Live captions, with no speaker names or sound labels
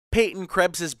Peyton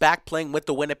Krebs is back playing with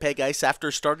the Winnipeg ICE after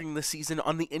starting the season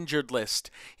on the injured list.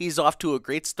 He's off to a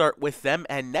great start with them,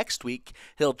 and next week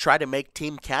he'll try to make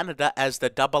Team Canada as the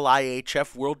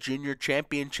IIHF World Junior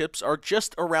Championships are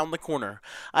just around the corner.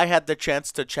 I had the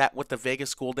chance to chat with the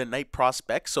Vegas Golden Knight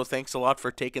prospect, so thanks a lot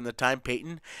for taking the time,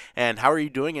 Peyton. And how are you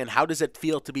doing, and how does it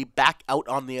feel to be back out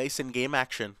on the ice in game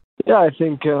action? Yeah, I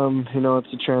think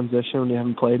it's a transition when you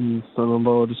haven't played in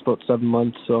just about 7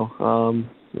 months. So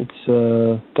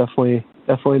it's definitely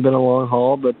been a long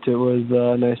haul, but it was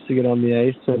nice to get on the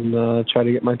ice and try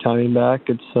to get my timing back.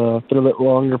 It's been a bit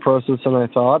longer process than I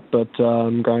thought, but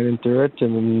I'm grinding through it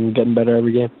and getting better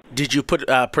every game. Did you put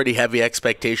pretty heavy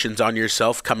expectations on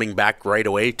yourself coming back right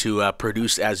away to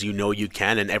produce as you know you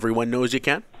can and everyone knows you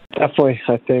can? Definitely.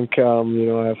 I think,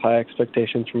 I have high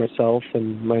expectations for myself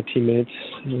and my teammates.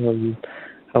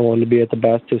 I want to be at the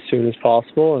best as soon as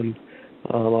possible, and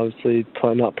obviously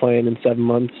not playing in 7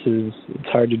 months it's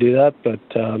hard to do that, but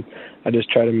I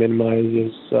just try to minimize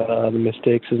the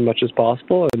mistakes as much as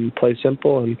possible and play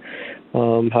simple and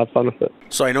have fun with it.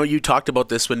 So I know you talked about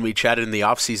this when we chatted in the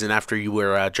offseason after you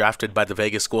were drafted by the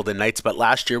Vegas Golden Knights, but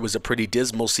last year was a pretty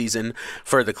dismal season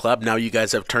for the club. Now you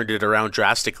guys have turned it around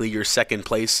drastically. You're second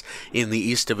place in the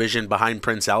East Division behind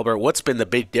Prince Albert. What's been the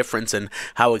big difference, and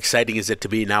how exciting is it to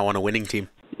be now on a winning team?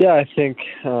 Yeah, I think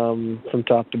from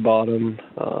top to bottom,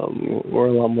 we're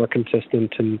a lot more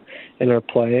consistent in our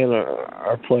play, and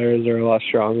our players are a lot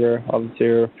stronger.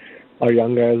 Obviously, our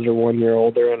young guys are 1 year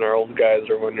older, and our old guys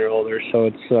are 1 year older. So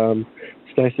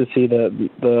it's nice to see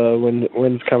the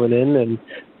wins coming in, and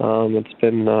it's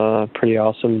been pretty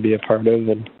awesome to be a part of.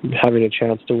 And having a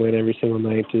chance to win every single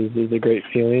night is a great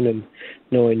feeling, and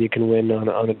knowing you can win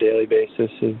on a daily basis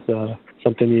is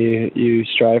something you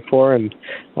strive for, and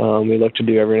we look to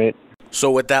do every night. So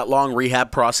with that long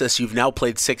rehab process, you've now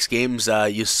played 6 games.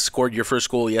 You scored your first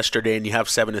goal yesterday, and you have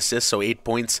 7 assists, so 8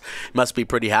 points. Must be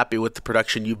pretty happy with the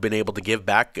production you've been able to give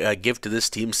to this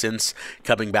team since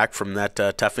coming back from that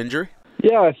tough injury.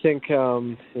 Yeah, I think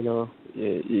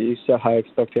you set high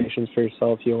expectations for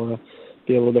yourself. You want to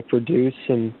be able to produce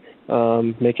and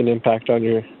make an impact on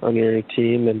your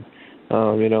team, and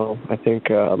I think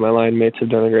my line mates have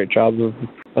done a great job of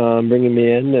bringing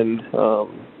me in, and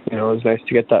it was nice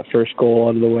to get that first goal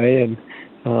out of the way, and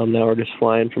now we're just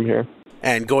flying from here.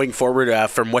 And going forward,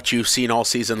 from what you've seen all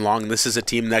season long, this is a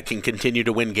team that can continue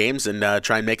to win games and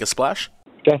try and make a splash?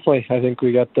 Definitely. I think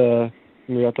we got the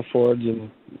forwards,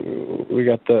 and we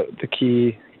got the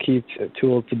key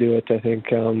tools to do it. I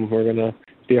think we're going to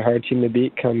be a hard team to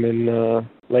beat come in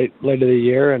late of the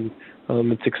year, and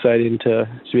it's exciting to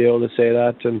be able to say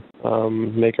that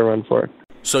and make a run for it.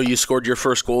 So you scored your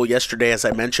first goal yesterday, as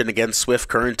I mentioned, against Swift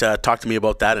Current. Talk to me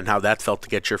about that and how that felt to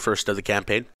get your first of the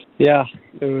campaign. Yeah,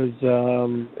 it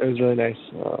was really nice.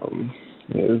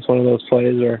 It was one of those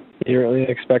plays where you weren't really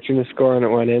expecting to score, and it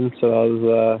went in. So that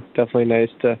was definitely nice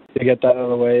to get that out of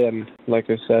the way. And like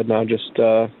I said, now just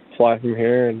fly from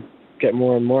here and get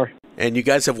more and more. And you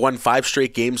guys have won 5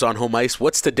 straight games on home ice.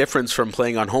 What's the difference from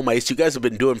playing on home ice? You guys have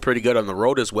been doing pretty good on the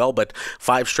road as well, but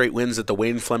 5 straight wins at the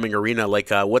Wayne Fleming Arena.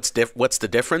 What's the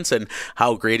difference, and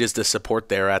how great is the support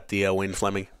there at the Wayne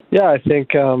Fleming? Yeah, I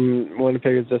think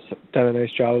Winnipeg has just done a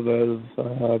nice job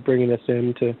of bringing us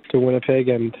into Winnipeg,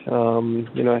 and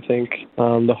I think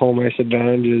the home ice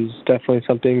advantage is definitely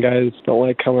something guys don't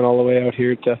like coming all the way out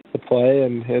here to play,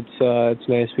 and it's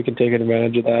nice we can take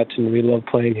advantage of that, and we love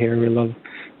playing here. We love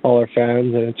all our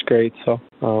fans, and it's great. So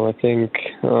I think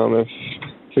if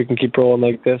we can keep rolling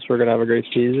like this, we're gonna have a great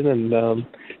season, and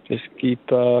just keep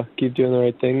doing the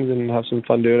right things and have some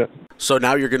fun doing it. So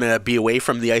now you're going to be away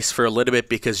from the ice for a little bit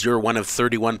because you're one of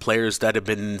 31 players that have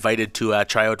been invited to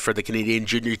try out for the Canadian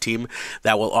junior team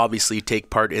that will obviously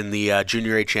take part in the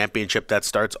Junior A Championship that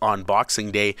starts on Boxing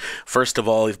Day. First of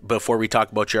all, before we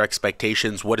talk about your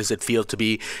expectations, what does it feel to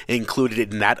be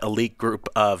included in that elite group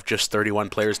of just 31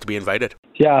 players to be invited?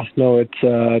 Yeah, no, it's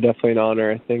definitely an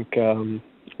honor. I think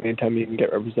anytime you can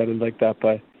get represented like that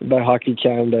by Hockey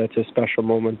Canada, it's a special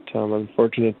moment. I'm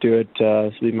fortunate to do it.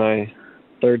 This will be my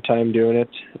 3rd time doing it,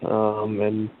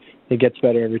 and it gets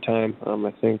better every time.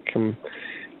 I think I'm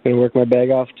going to work my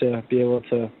bag off to be able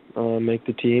to make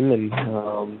the team, and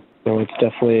it was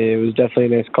definitely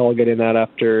a nice call getting that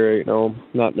after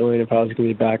not knowing if I was going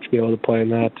to be back to be able to play in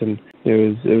that, and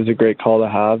it was a great call to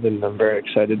have, and I'm very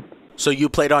excited. So you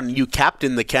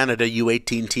captained the Canada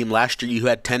U18 team last year. You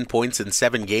had 10 points in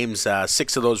 7 games.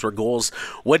 6 of those were goals.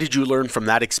 What did you learn from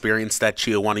that experience that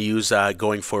you want to use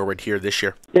going forward here this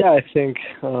year? Yeah, I think,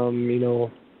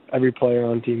 every player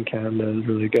on Team Canada is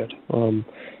really good.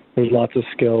 There's lots of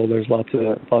skill. There's lots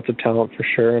of talent for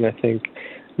sure. And I think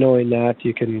knowing that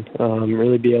you can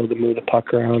really be able to move the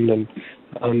puck around, and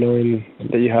knowing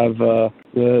that you have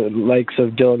the likes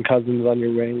of Dylan Cousins on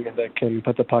your wing that can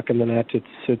put the puck in the net,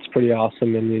 it's pretty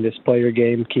awesome. And you just play your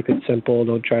game, keep it simple,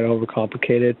 don't try to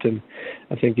overcomplicate it. And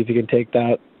I think if you can take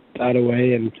that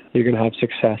away, and you're going to have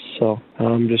success. So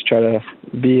just try to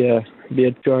be a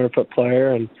 200-foot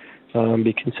player and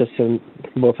be consistent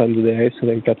both ends of the ice. I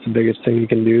think that's the biggest thing you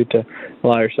can do to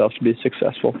allow yourself to be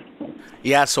successful.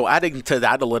 Yeah, so adding to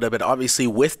that a little bit, obviously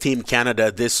with Team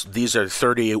Canada, these are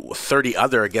 30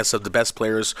 other, I guess, of the best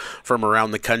players from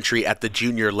around the country at the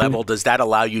junior level. Does that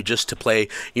allow you just to play,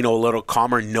 a little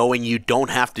calmer, knowing you don't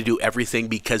have to do everything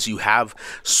because you have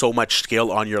so much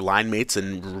skill on your line mates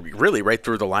and really right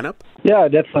through the lineup? Yeah,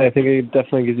 definitely. I think it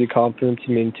definitely gives you confidence.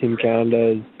 I mean, Team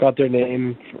Canada has got their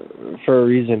name for a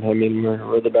reason. I mean,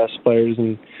 we're the best players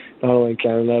in not only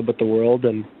Canada but the world,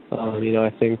 and I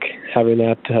think having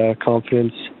that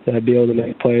confidence to be able to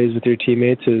make plays with your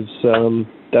teammates is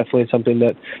definitely something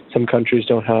that some countries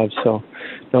don't have. So,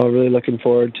 really looking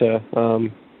forward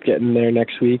to getting there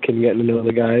next week and getting to know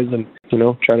the guys and,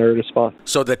 trying to earn a spot.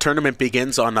 So the tournament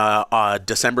begins on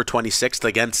December 26th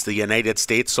against the United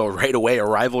States, so right away a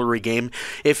rivalry game.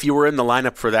 If you were in the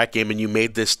lineup for that game and you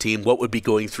made this team, what would be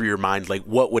going through your mind? Like,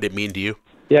 what would it mean to you?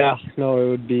 Yeah, it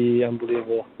would be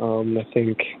unbelievable. I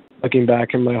think looking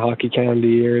back in my Hockey Canada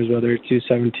years, whether it's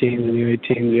U17s and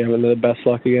U18s, we haven't had the best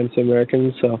luck against the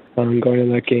Americans. So going in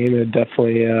that game, it'd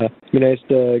definitely be nice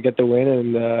to get the win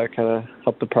and kind of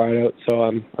help the pride out. So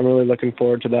I'm really looking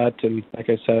forward to that. And like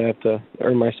I said, I have to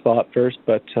earn my spot first.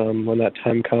 But when that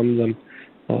time comes,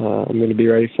 I'm going to be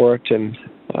ready for it. And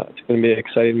it's going to be an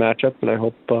exciting matchup. And I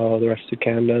hope the rest of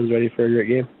Canada is ready for a great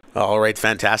game. All right,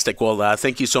 fantastic. Well,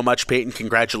 thank you so much, Peyton.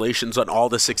 Congratulations on all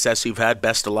the success you've had.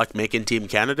 Best of luck making Team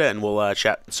Canada, and we'll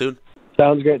chat soon.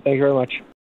 Sounds great. Thank you very much.